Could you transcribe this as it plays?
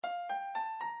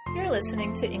You're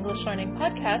listening to English Learning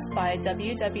Podcast by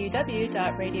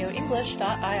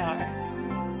www.radioenglish.ir.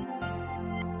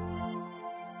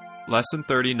 Lesson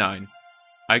 39.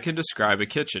 I can describe a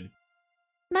kitchen.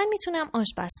 من میتونم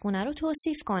آشپزخونه رو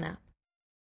توصیف کنم.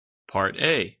 Part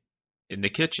A. In the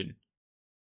kitchen.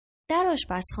 در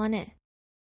آشپزخانه.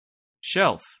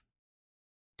 Shelf.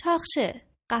 تاقچه،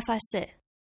 قفسه.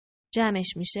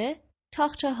 جمعش میشه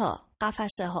تاقچه ها،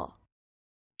 قفسه ها.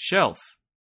 Shelf.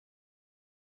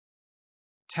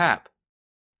 Tap.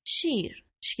 شیر،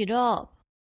 شیراب.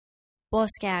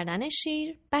 باز کردن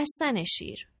شیر، بستن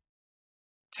شیر.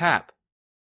 Tap.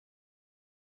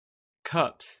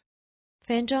 Cups.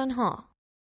 فنجان ها.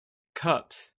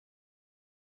 Cups.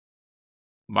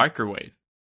 Microwave.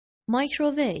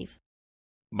 مایکروویو.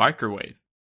 Microwave.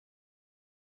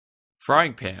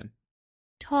 Frying pan.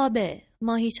 تابه،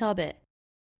 ماهی تابه.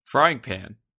 Frying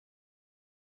pan.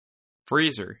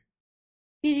 Freezer.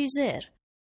 فریزر.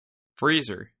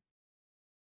 Freezer.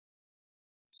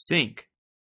 Sink.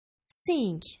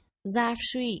 سینک،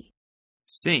 ظرفشویی.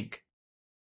 Sink.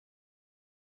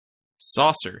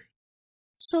 Saucer.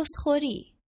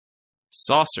 سسخوری.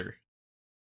 Saucer.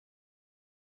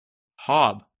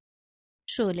 Hob.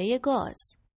 شعله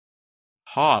گاز.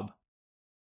 Hob.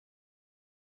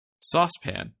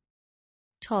 Saucepan.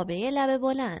 تابه لبه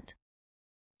بلند.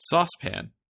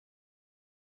 Saucepan.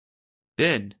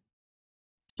 Bin.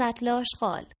 سطل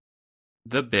آشغال.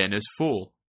 The bin is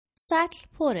full. سطل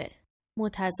پره.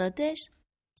 متضادش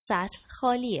سطل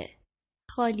خالیه.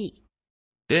 خالی.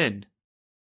 Bin.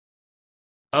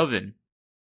 Oven.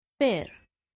 بر.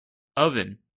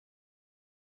 Oven.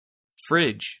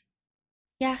 Fridge.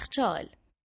 یخچال.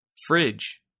 Fridge.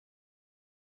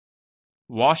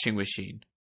 Washing machine.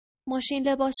 ماشین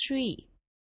لباسشویی.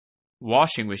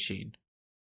 Washing machine.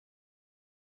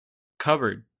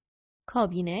 Cupboard.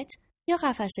 کابینت یا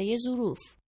قفسه ظروف.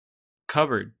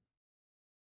 Cupboard.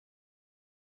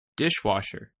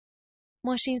 Dishwasher.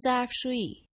 ماشین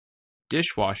ظرفشویی.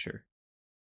 Dishwasher.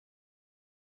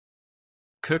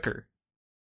 Cooker.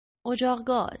 اجاق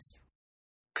گاز.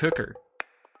 Cooker.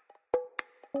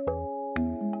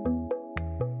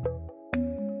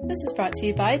 This is brought to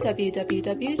you by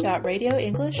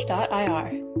www.radioenglish.ir.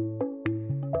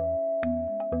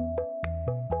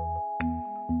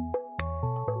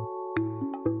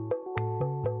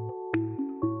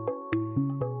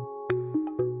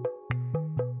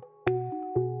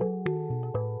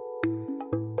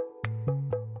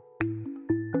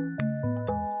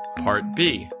 Part B.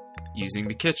 Using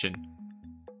the kitchen.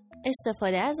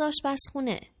 استفاده از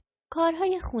آشپزخونه.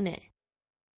 کارهای خونه.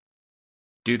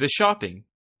 Do the shopping.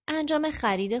 انجام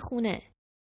خرید خونه.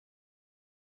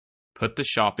 Put the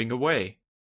shopping away.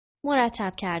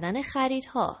 مرتب کردن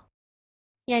خریدها.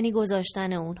 یعنی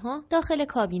گذاشتن اونها داخل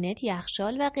کابینت،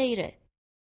 یخچال و غیره.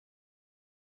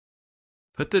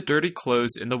 Put the dirty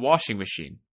clothes in the washing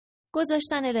machine.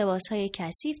 گذاشتن لباسهای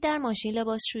کثیف در ماشین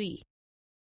لباسشویی.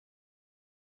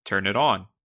 Turn it on.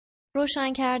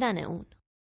 روشن کردن اون.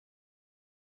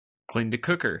 Clean the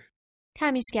cooker.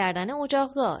 تمیز کردن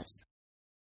اجاق گاز.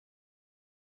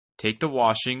 Take the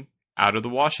washing out of the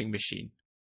washing machine.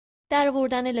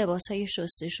 درآوردن لباسهای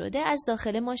شسته شده از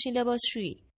داخل ماشین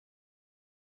لباسشویی.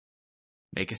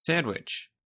 Make a sandwich.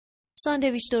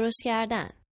 ساندویچ درست کردن.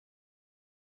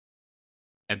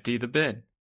 Empty the bin.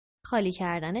 خالی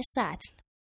کردن سطل.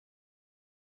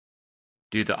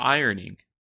 Do the ironing.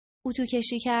 اتو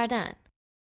کشی کردن.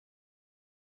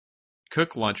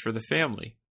 Cook lunch for the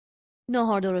family.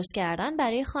 ناهار درست کردن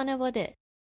برای خانواده.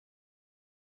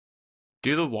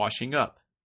 Do the washing up.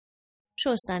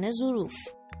 شستن ظروف.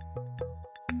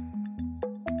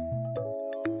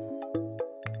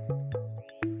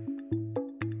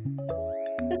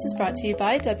 This is brought to you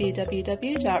by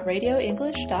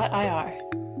www.radioenglish.ir.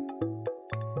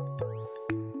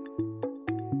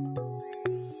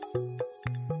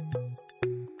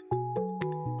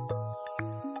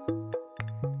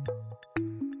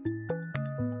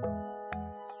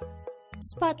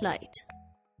 Spotlight.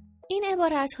 این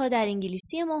عبارت‌ها در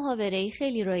انگلیسی محاوره‌ای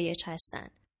خیلی رایج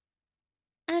هستند.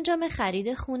 انجام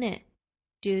خرید خونه.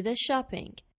 Do the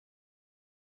shopping.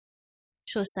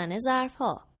 شستن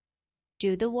ظرف‌ها.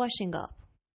 Do the washing up.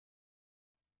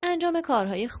 انجام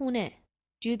کارهای خونه.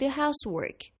 Do the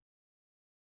housework.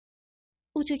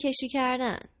 اتو کشی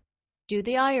کردن. Do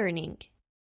the ironing.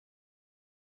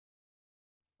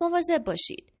 مواظب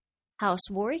باشید.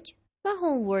 housework و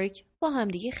homework با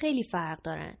همدیگه خیلی فرق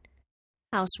دارن.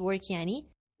 housework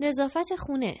یعنی نظافت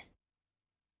خونه.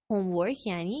 homework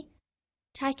یعنی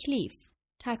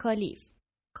تکالیف.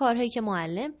 کارهایی که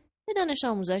معلم به دانش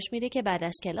آموزاش میده که بعد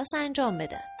از کلاس انجام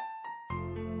بدن.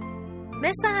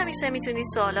 مثل همیشه میتونید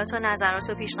سوالات و نظرات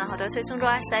و پیشنهاداتتون رو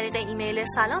از طریق ایمیل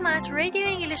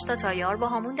سلام@radioenglish.ir با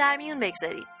همون در میون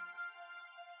بگذارید.